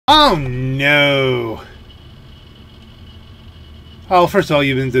Oh no! Oh, first of all,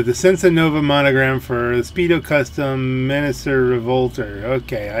 you've been to the Senza Nova monogram for the Speedo Custom Menacer Revolter.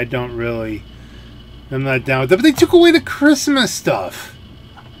 Okay, I'm not down with that. But they took away the Christmas stuff.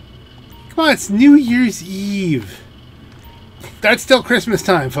 Come on, it's New Year's Eve. That's still Christmas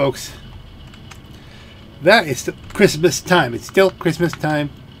time, folks. That is still Christmas time. It's still Christmas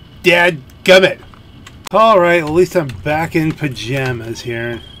time. Dadgummit. Alright, at least I'm back in pajamas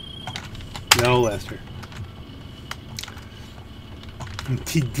here. No, Lester. And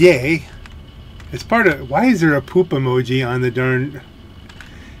today, as part of... Why is there a poop emoji on the darn...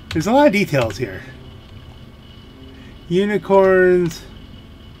 There's a lot of details here. Unicorns.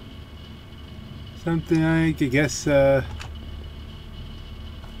 Something like, I guess, a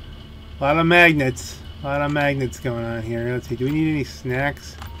lot of magnets. A lot of magnets going on here. Let's see, do we need any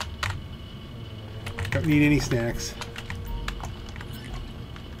snacks? Don't need any snacks.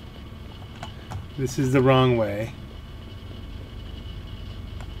 This is the wrong way.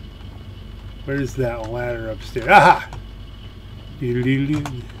 Where's that ladder upstairs? Aha!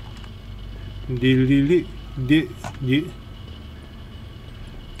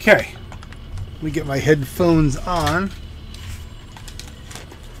 Okay. Let me get my headphones on.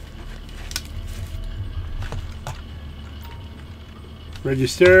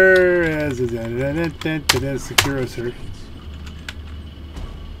 Register as a secure search.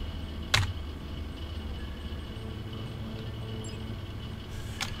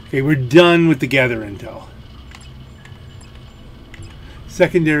 Okay, we're done with the gather intel.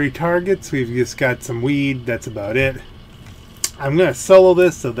 Secondary targets, we've just got some weed, that's about it. I'm going to solo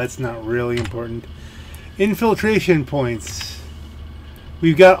this, so that's not really important. Infiltration points.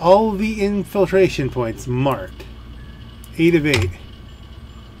 We've got all the infiltration points marked. 8 of 8.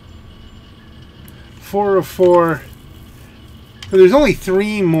 4 of 4. So there's only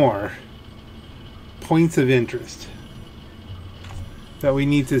 3 more points of interest that we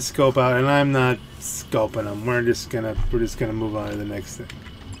need to scope out, and I'm not scoping them. We're just gonna move on to the next thing.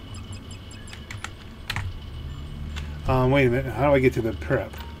 Wait a minute. How do I get to the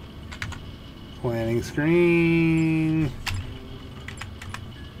prep? Planning screen.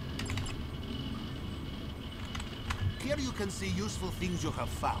 Here you can see useful things you have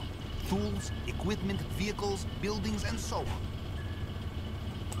found. Tools, equipment, vehicles, buildings, and so on.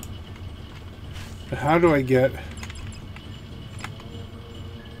 How do I get...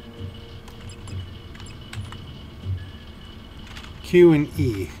 Q and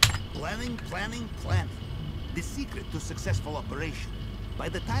E. Planning, planning, planning. The secret to successful operation. By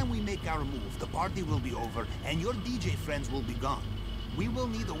the time we make our move, the party will be over and your DJ friends will be gone. We will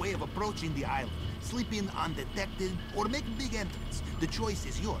need a way of approaching the island. Slip in undetected or make a big entrance. The choice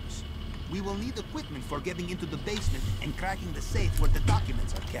is yours. We will need equipment for getting into the basement and cracking the safe where the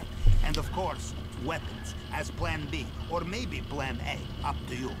documents are kept. And of course, weapons as plan B or maybe plan A. Up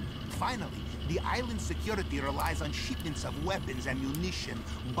to you. Finally, the island security relies on shipments of weapons, ammunition,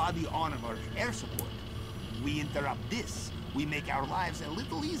 body armor, air support. We interrupt this, we make our lives a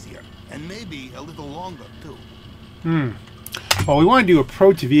little easier, and maybe a little longer, too. Well, we want to do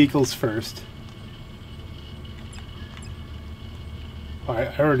approach vehicles first.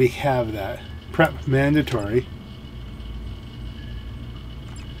 Alright, I already have that. Prep mandatory.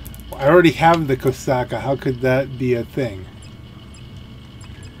 I already have the Kosaka. How could that be a thing?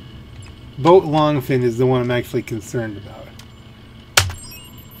 Boat Longfin is the one I'm actually concerned about.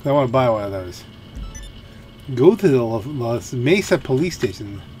 I want to buy one of those. Go to the Las Mesa police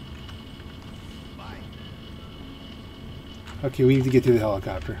station. Okay, we need to get to the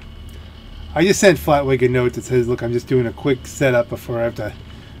helicopter. I just sent Flatwig a note that says, look, I'm just doing a quick setup before I have to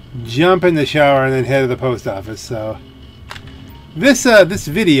jump in the shower and then head to the post office. So this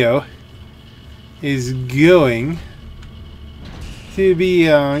video is going to be, you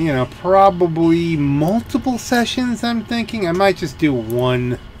know, probably multiple sessions, I'm thinking. I might just do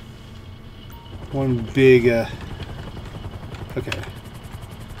one big, okay.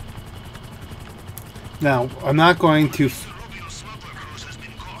 Now, I'm not going to...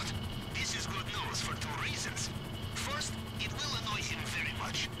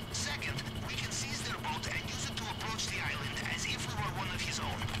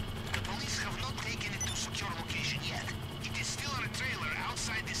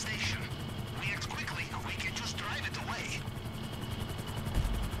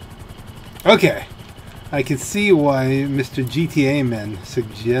 Okay, I can see why Mr. GTA Man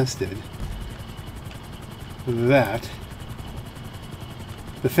suggested that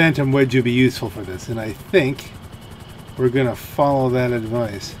the Phantom Wedge would be useful for this, and I think we're going to follow that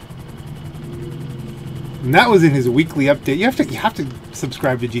advice. And that was in his weekly update. You have to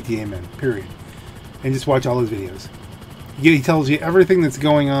subscribe to GTA Man, period. And just watch all his videos. He tells you everything that's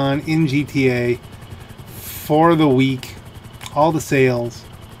going on in GTA for the week, all the sales,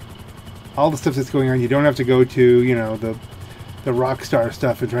 all the stuff that's going on. You don't have to go to, you know, the Rockstar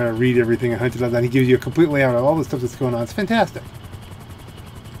stuff and try to read everything and hunt it up. Then he gives you a complete layout of all the stuff that's going on. It's fantastic.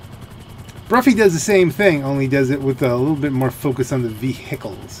 Bruffy does the same thing, only does it with a little bit more focus on the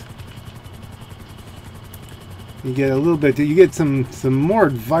vehicles. You get a little bit, you get some more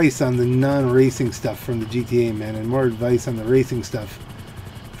advice on the non-racing stuff from the GTA Man, and more advice on the racing stuff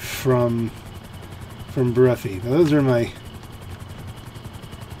from Bruffy. Now those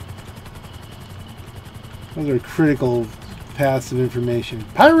are critical paths of information.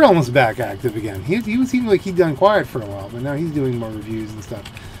 Pirate Realm is back active again. He seemed like he'd done quiet for a while, but now he's doing more reviews and stuff.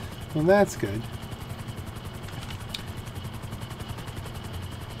 Well, that's good.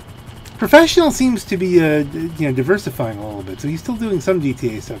 Professional seems to be, you know, diversifying a little bit. So he's still doing some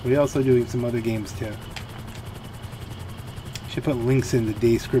GTA stuff, but he's also doing some other games too. Should put links in the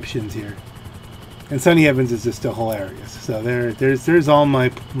descriptions here. And Sonny Evans is just still hilarious. So there's all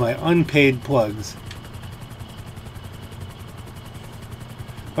my unpaid plugs.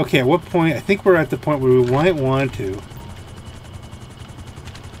 Okay, at what point? I think we're at the point where we might want to.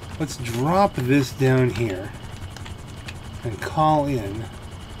 Let's drop this down here and call in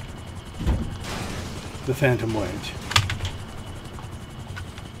the Phantom Wedge.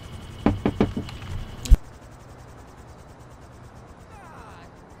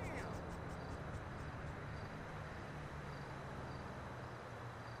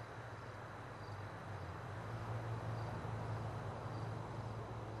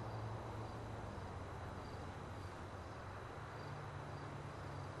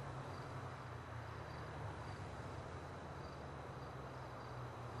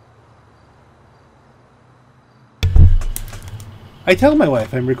 I tell my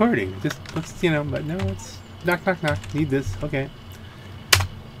wife I'm recording. Just let's, you know, but no, it's knock, knock, knock. Need this. Okay.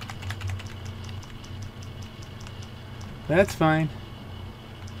 That's fine.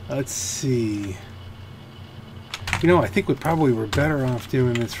 Let's see. You know, I think we probably were better off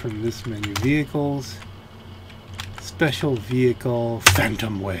doing this from this menu. Vehicles. Special vehicle.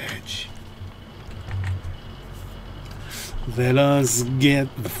 Phantom Wedge. Let us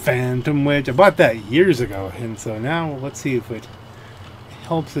get the Phantom Wedge. I bought that years ago, and so now let's see if it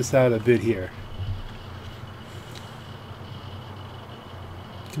helps us out a bit here.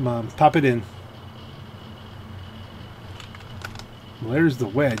 Come on, pop it in. Well, there's the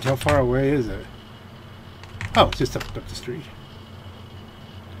wedge. How far away is it? Oh, it's just up the street.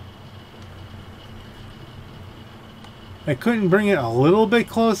 I couldn't bring it a little bit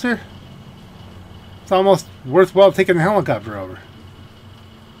closer. It's almost worthwhile taking the helicopter over.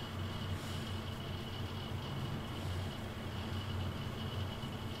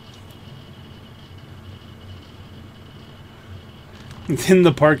 It's in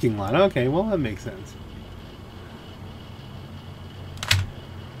the parking lot. Okay, well, that makes sense.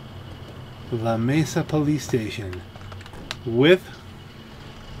 La Mesa Police Station with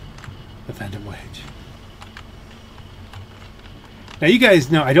the Phantom Wedge. Now, you guys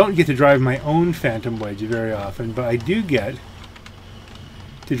know I don't get to drive my own Phantom Wedge very often, but I do get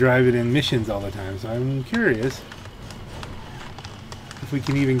to drive it in missions all the time, so I'm curious if we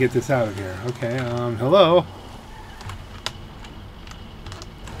can even get this out of here. Okay, hello?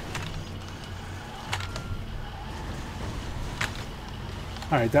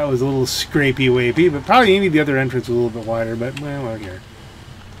 Alright, that was a little scrapey-wapey, but probably maybe the other entrance was a little bit wider, but well, we're here.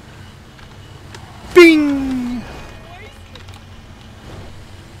 Bing!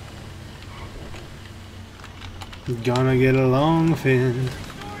 Gonna get a Longfin.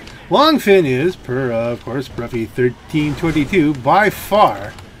 Longfin is, per, of course, Bruffy 1322, by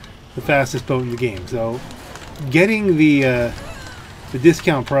far the fastest boat in the game. So, getting the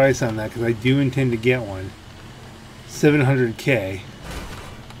discount price on that, because I do intend to get one, 700K,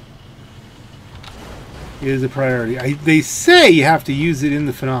 is a priority. They say you have to use it in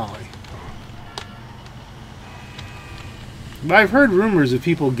the finale. But I've heard rumors of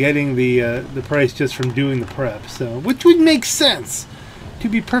people getting the price just from doing the prep, so which would make sense, to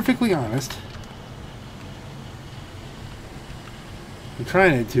be perfectly honest. I'm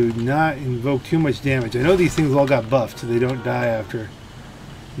trying to not invoke too much damage. I know these things all got buffed, so they don't die after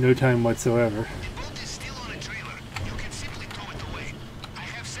no time whatsoever.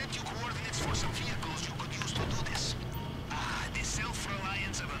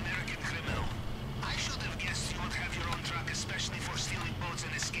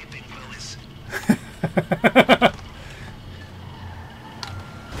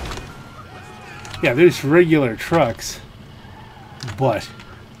 Yeah, there's regular trucks, but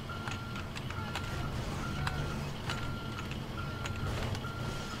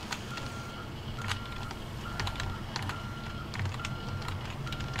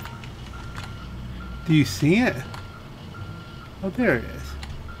do you see it? Oh, there it is.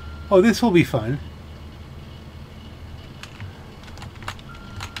 Oh, this will be fun.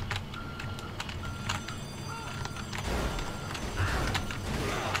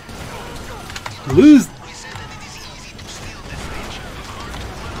 Lose.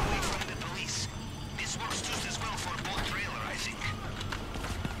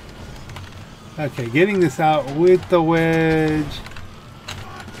 Okay, getting this out with the wedge.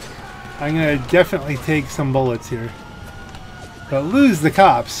 I'm gonna definitely take some bullets here, but lose the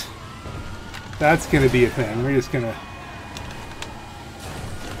cops. That's gonna be a thing. We're just gonna.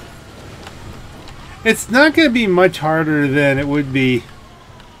 It's not gonna be much harder than it would be,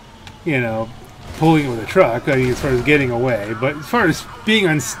 you know, pulling it with a truck. I mean, as far as getting away, but as far as being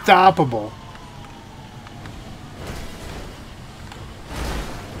unstoppable.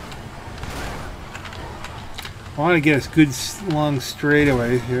 I want to get us good long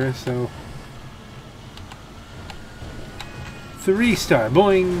straightaway here, so 3-star,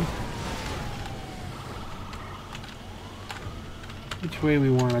 boing. Which way we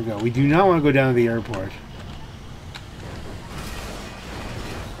want to go? We do not want to go down to the airport.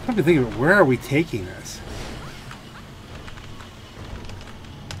 Come to think of it, where are we taking this?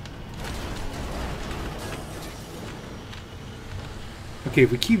 Okay,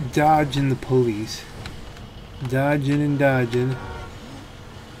 if we keep dodging the police. Dodging and dodging.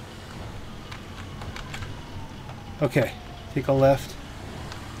 Okay, take a left.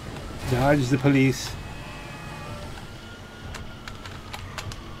 Dodge the police.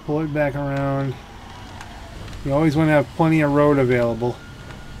 Pull it back around. You always want to have plenty of road available.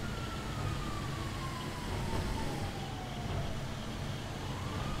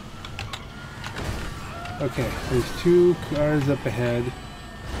 Okay, there's 2 cars up ahead.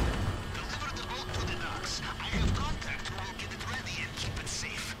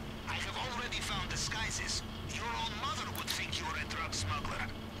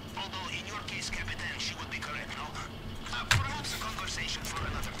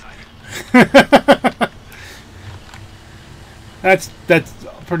 That's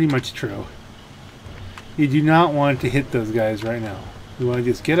pretty much true. You do not want to hit those guys right now. You want to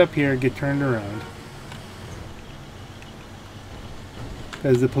just get up here, get turned around.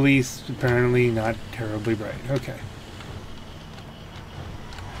 Because the police apparently not terribly bright. Okay.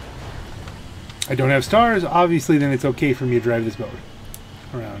 I don't have stars, obviously then it's okay for me to drive this boat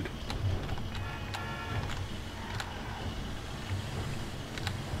around.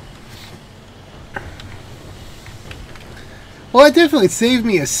 Well, that definitely saved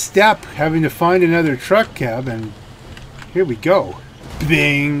me a step having to find another truck cab, and here we go.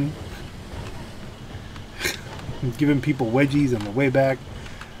 Bing! Giving people wedgies on the way back.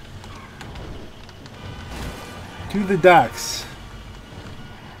 To the docks.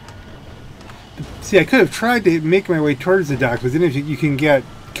 See, I could have tried to make my way towards the dock, but then if you can get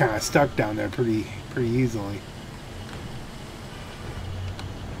kind of stuck down there pretty easily.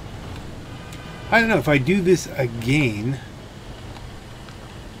 I don't know if I do this again.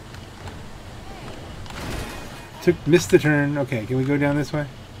 Missed the turn. Okay, can we go down this way?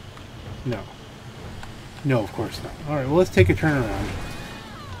 No. No, of course not. Alright, well, let's take a turn around.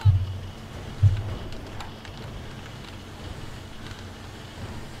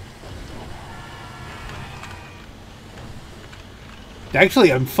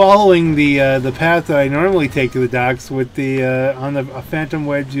 Actually, I'm following the path that I normally take to the docks with the on the Phantom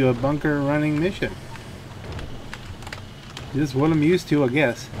Wedge bunker running mission. Just what I'm used to, I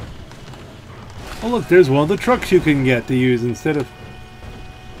guess. Oh look, there's one of the trucks you can get to use instead of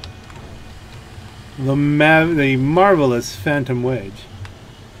the marvelous Phantom Wedge.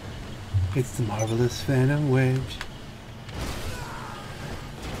 It's the marvelous Phantom Wedge.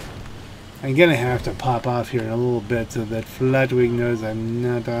 I'm gonna have to pop off here in a little bit so that Flatwig knows I'm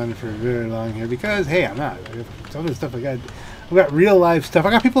not on for very long here, because hey, I'm not. I got some of the stuff I've got real life stuff. I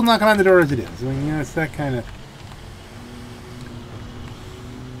got people knocking on the door as it is. I mean, you know, it's that kind of.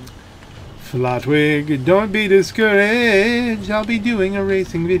 Flatwig, don't be discouraged. I'll be doing a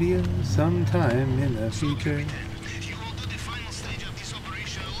racing video sometime in the future. You will do the final stage of this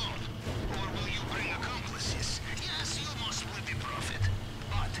operation alone, or will you bring accomplices? Yes, you must split the profit,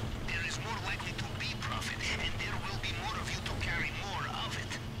 but there is more likely to be profit, and there will be more of you to carry more of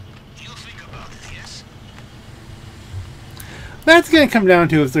it. You think about it, yes? That's going to come down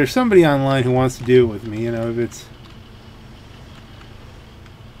to if there's somebody online who wants to do it with me, you know, if it's...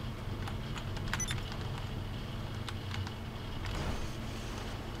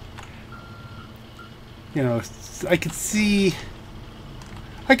 you know, I could see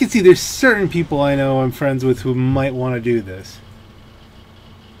there's certain people I know I'm friends with who might want to do this.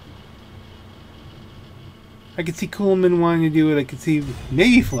 I could see Coolman wanting to do it. I could see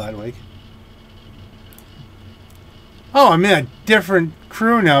maybe Flatwick. Oh, I'm in a different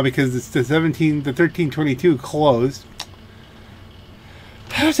crew now because it's the 1322 closed.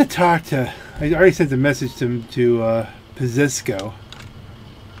 I have to talk to. I already sent a message to Pizisco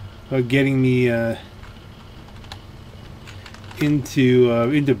about getting me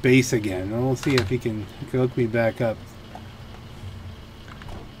into base again. We'll see if he can hook me back up.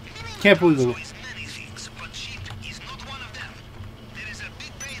 Can't believe it.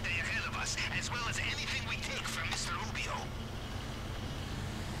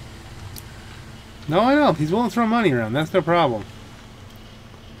 No, I know. He's willing to throw money around. That's no problem.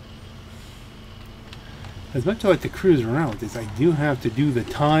 As much as I like to cruise around with this, I do have to do the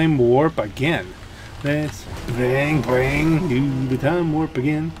time warp again. Let's bang, bang, do the time warp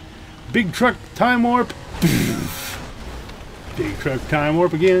again. Big truck time warp. Big truck time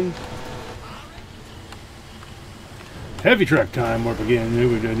warp again. Heavy truck time warp again. Here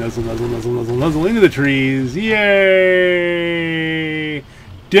we go. Nuzzle, nuzzle, nuzzle, nuzzle, nuzzle into the trees. Yay!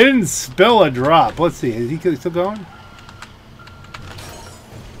 Didn't spill a drop. Let's see. Is he still going?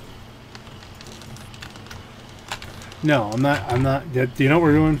 No, I'm not. Do you know what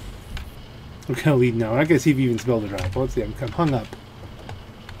we're doing? I'm gonna leave now. I'm not gonna see if he even spilled a drop. Let's see. I'm hung up.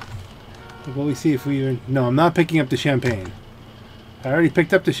 Will we see if we even? No, I'm not picking up the champagne. I already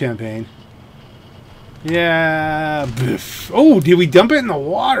picked up the champagne. Yeah. Biff. Oh, did we dump it in the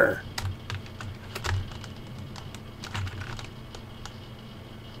water?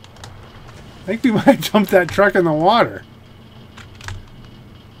 I think we might have dumped that truck in the water.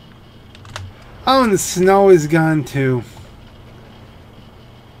 Oh, and the snow is gone too.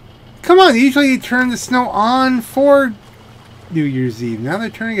 Come on, usually you turn the snow on for New Year's Eve. Now they're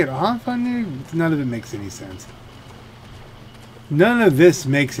turning it off on New Year's. None of it makes any sense. None of this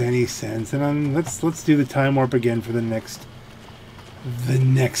makes any sense. And let's do the time warp again for the next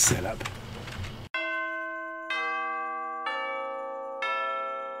setup.